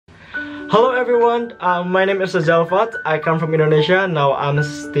Hello everyone, my name is Reza. I come from Indonesia. Now I'm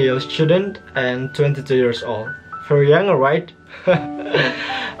still a student and 22 years old. Very young, right?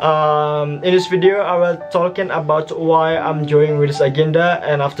 In this video I will talking about why I'm joining with this agenda,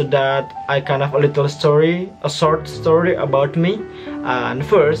 and after that I kind of a short story about me. And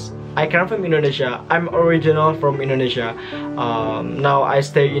first, I come from Indonesia. I'm original from Indonesia. Now I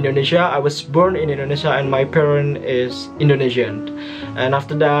stay in Indonesia. I was born in Indonesia and my parent is Indonesian. And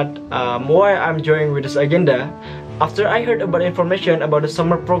after that, why I'm joining with this agenda, after I heard about information about the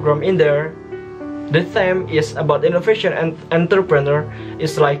summer program in there, the theme is about innovation and entrepreneur.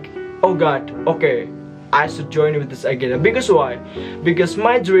 It's like, oh god, okay, I should join with this agenda. Because why? Because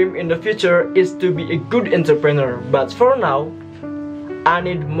my dream in the future is to be a good entrepreneur. But for now, I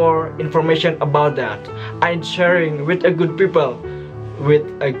need more information about that. I'm sharing with a good people with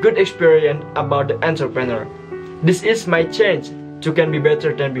a good experience about the entrepreneur. This is my change to can be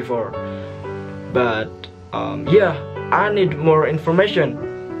better than before. But yeah, I need more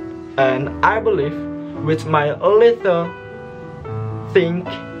information, and I believe with my little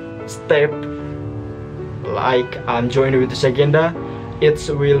step, like I'm joining with this agenda, it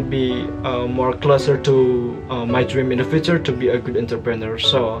will be more closer to my dream in the future to be a good entrepreneur.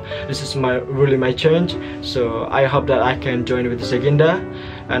 So this is really my change. So I hope that I can join with this agenda,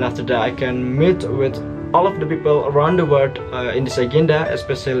 and after that I can meet with all of the people around the world in this agenda,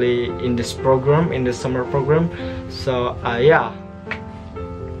 especially in this program, in the summer program. So yeah,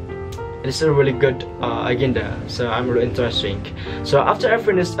 it's a really good agenda, so I'm really interesting. So after I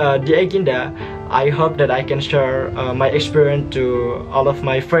finish the agenda, I hope that I can share my experience to all of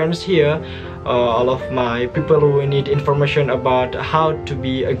my friends here, all of my people who need information about how to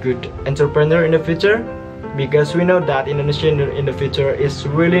be a good entrepreneur in the future. Because we know that Indonesia in the future is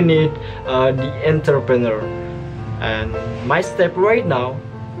really need the entrepreneur. And my step right now,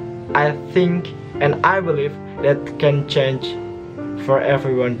 I think and I believe that can change for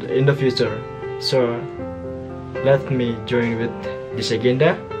everyone in the future. So let me join with this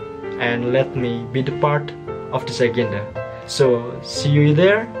agenda and let me be the part of this agenda. So see you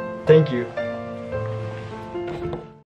there. Thank you.